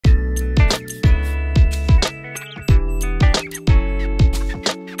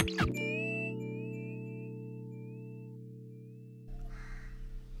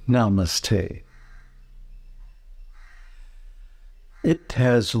Namaste. It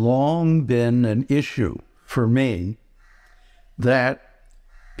has long been an issue for me that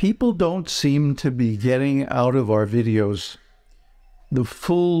people don't seem to be getting out of our videos the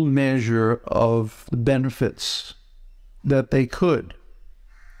full measure of the benefits that they could.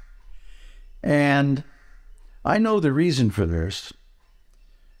 And I know the reason for this.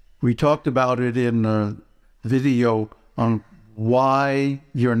 We talked about it in a video on why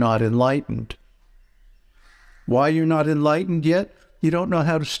you're not enlightened. Why you're not enlightened yet? You don't know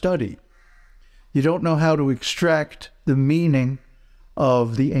how to study. You don't know how to extract the meaning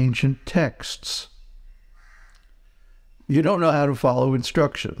of the ancient texts. You don't know how to follow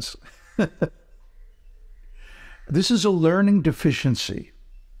instructions. This is a learning deficiency,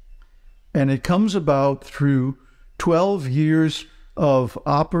 and it comes about through 12 years of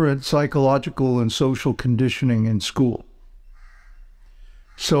operant psychological and social conditioning in school.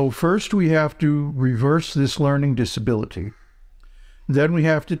 So first we have to reverse this learning disability. Then we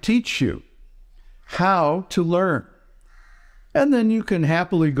have to teach you how to learn. And then you can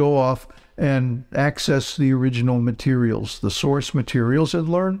happily go off and access the original materials, the source materials, and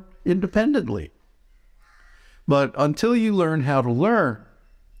learn independently. But until you learn how to learn,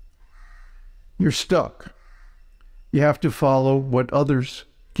 you're stuck. You have to follow what others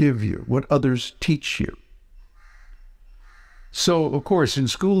give you, what others teach you. So, of course, in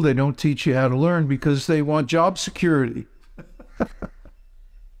school, they don't teach you how to learn because they want job security.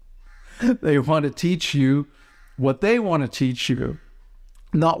 They want to teach you what they want to teach you,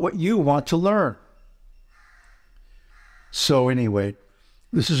 not what you want to learn. So anyway,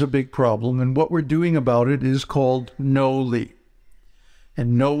 this is a big problem, and what we're doing about it is called NOLI.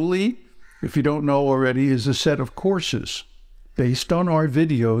 And NOLI, if you don't know already, is a set of courses based on our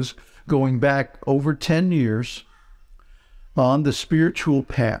videos going back over 10 years on the spiritual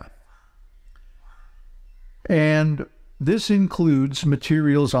path. And this includes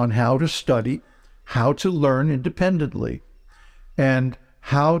materials on how to study, how to learn independently, and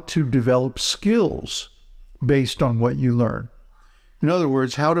how to develop skills based on what you learn. In other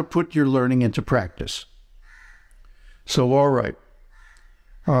words, how to put your learning into practice. So, all right.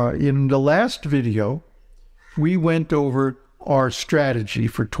 In the last video, we went over our strategy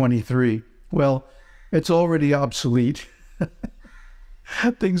for 23. Well, it's already obsolete.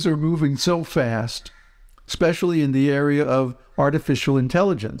 Things are moving so fast, especially in the area of artificial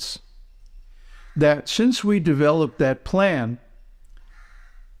intelligence, that since we developed that plan,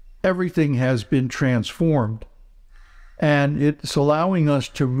 everything has been transformed. And it's allowing us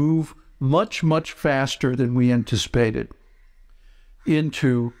to move much, much faster than we anticipated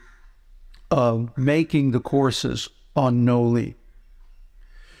into making the courses on NOLI.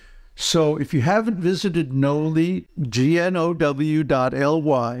 So if you haven't visited NOLI, GNOW.ly,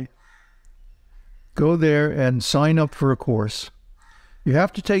 go there and sign up for a course. You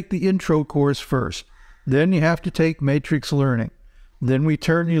have to take the intro course first. Then you have to take matrix learning. Then we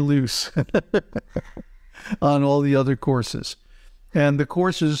turn you loose on all the other courses. And the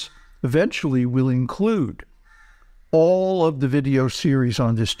courses eventually will include all of the video series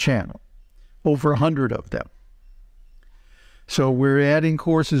on this channel, over 100 of them. So we're adding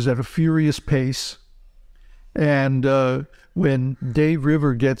courses at a furious pace. And when Dave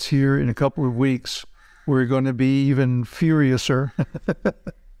River gets here in a couple of weeks, we're going to be even furiouser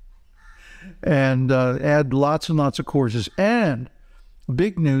and add lots and lots of courses. And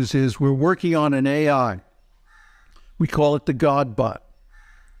big news is we're working on an AI. We call it the GodBot.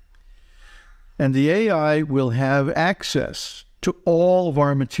 And the AI will have access to all of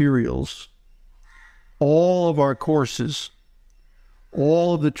our materials, all of our courses,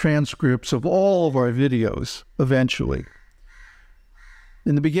 all of the transcripts of all of our videos eventually.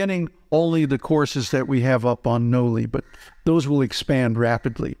 In the beginning, only the courses that we have up on NOLI, but those will expand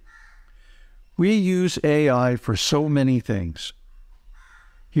rapidly. We use AI for so many things.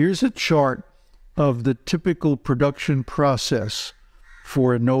 Here's a chart of the typical production process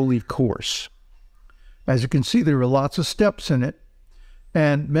for a NOLI course. As you can see, there are lots of steps in it,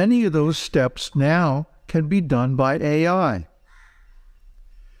 and many of those steps now can be done by AI.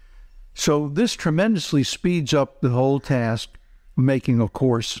 So this tremendously speeds up the whole task of making a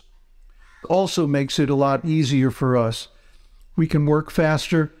course. Also makes it a lot easier for us. We can work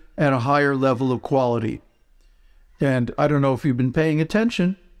faster at a higher level of quality. And I don't know if you've been paying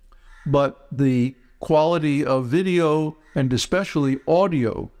attention, but the quality of video and especially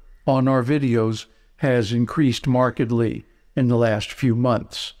audio on our videos has increased markedly in the last few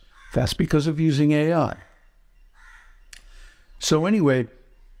months. That's because of using AI. So anyway,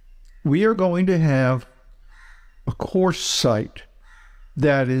 we are going to have a course site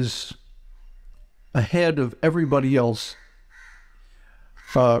that is ahead of everybody else.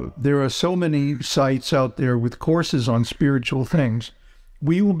 There are so many sites out there with courses on spiritual things.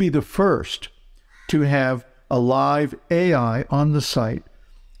 We will be the first to have a live AI on the site.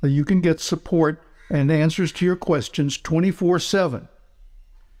 You can get support and answers to your questions 24/7.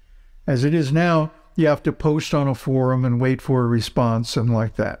 As it is now, you have to post on a forum and wait for a response and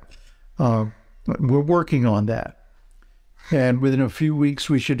like that. We're working on that. And within a few weeks,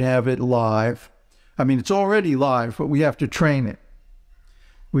 we should have it live. I mean, it's already live, but we have to train it.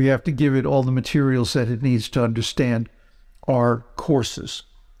 We have to give it all the materials that it needs to understand our courses.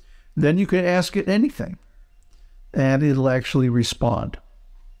 Then you can ask it anything, and it'll actually respond.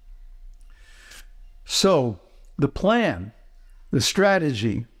 So the plan, the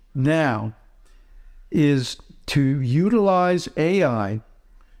strategy now is to utilize AI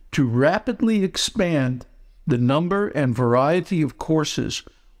to rapidly expand the number and variety of courses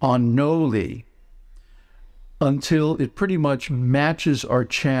on Noli until it pretty much matches our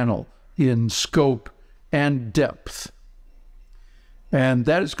channel in scope and depth. And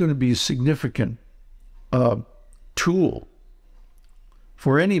that is going to be a significant tool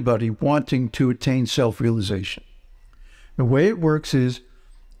for anybody wanting to attain self-realization. The way it works is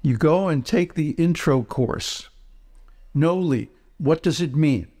you go and take the intro course. Noli, what does it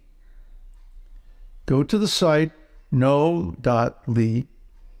mean? Go to the site, no.ly,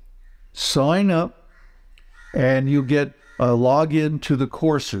 sign up, and you get a login to the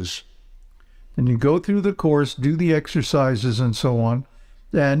courses. And you go through the course, do the exercises and so on,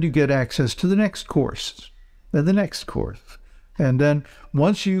 and you get access to the next course, and the next course. And then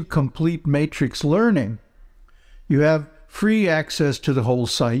once you complete matrix learning, you have free access to the whole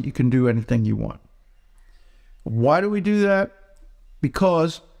site. You can do anything you want. Why do we do that?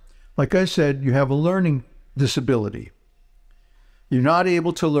 Because, like I said, you have a learning disability. You're not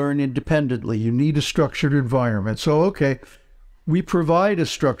able to learn independently. You need a structured environment. So, okay, we provide a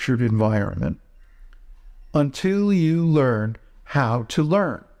structured environment until you learn how to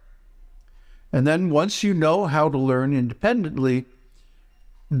learn. And then once you know how to learn independently,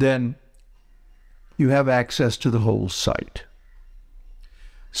 then you have access to the whole site.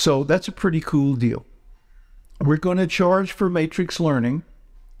 So that's a pretty cool deal. We're going to charge for matrix learning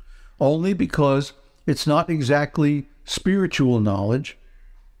only because it's not exactly spiritual knowledge.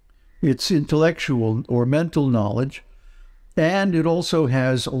 It's intellectual or mental knowledge. And it also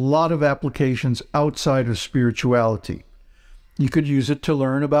has a lot of applications outside of spirituality. You could use it to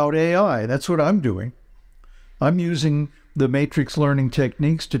learn about AI. That's what I'm doing. I'm using the matrix learning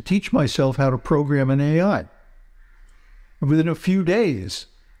techniques to teach myself how to program an AI. And within a few days,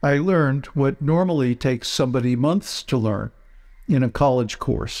 I learned what normally takes somebody months to learn in a college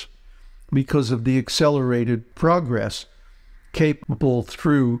course because of the accelerated progress capable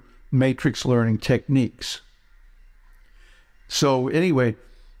through matrix learning techniques. So anyway,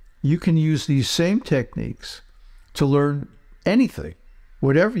 you can use these same techniques to learn anything,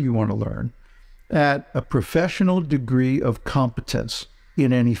 whatever you want to learn, at a professional degree of competence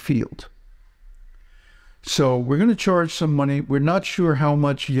in any field. So we're going to charge some money. We're not sure how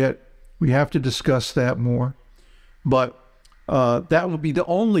much yet. We have to discuss that more. But that will be the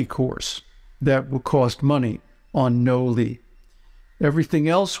only course that will cost money on Noli. Everything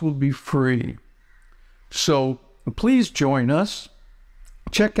else will be free. So please join us.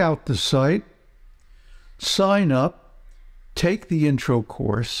 Check out the site. Sign up. Take the intro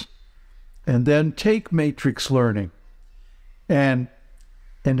course. And then take matrix learning and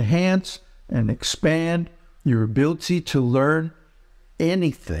enhance and expand your ability to learn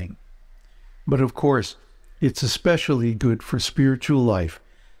anything. But of course, it's especially good for spiritual life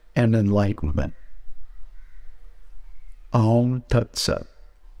and enlightenment. Om Tat Sat.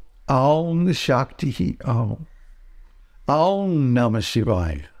 Om Shakti Om. Om Namah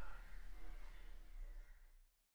Shivaya.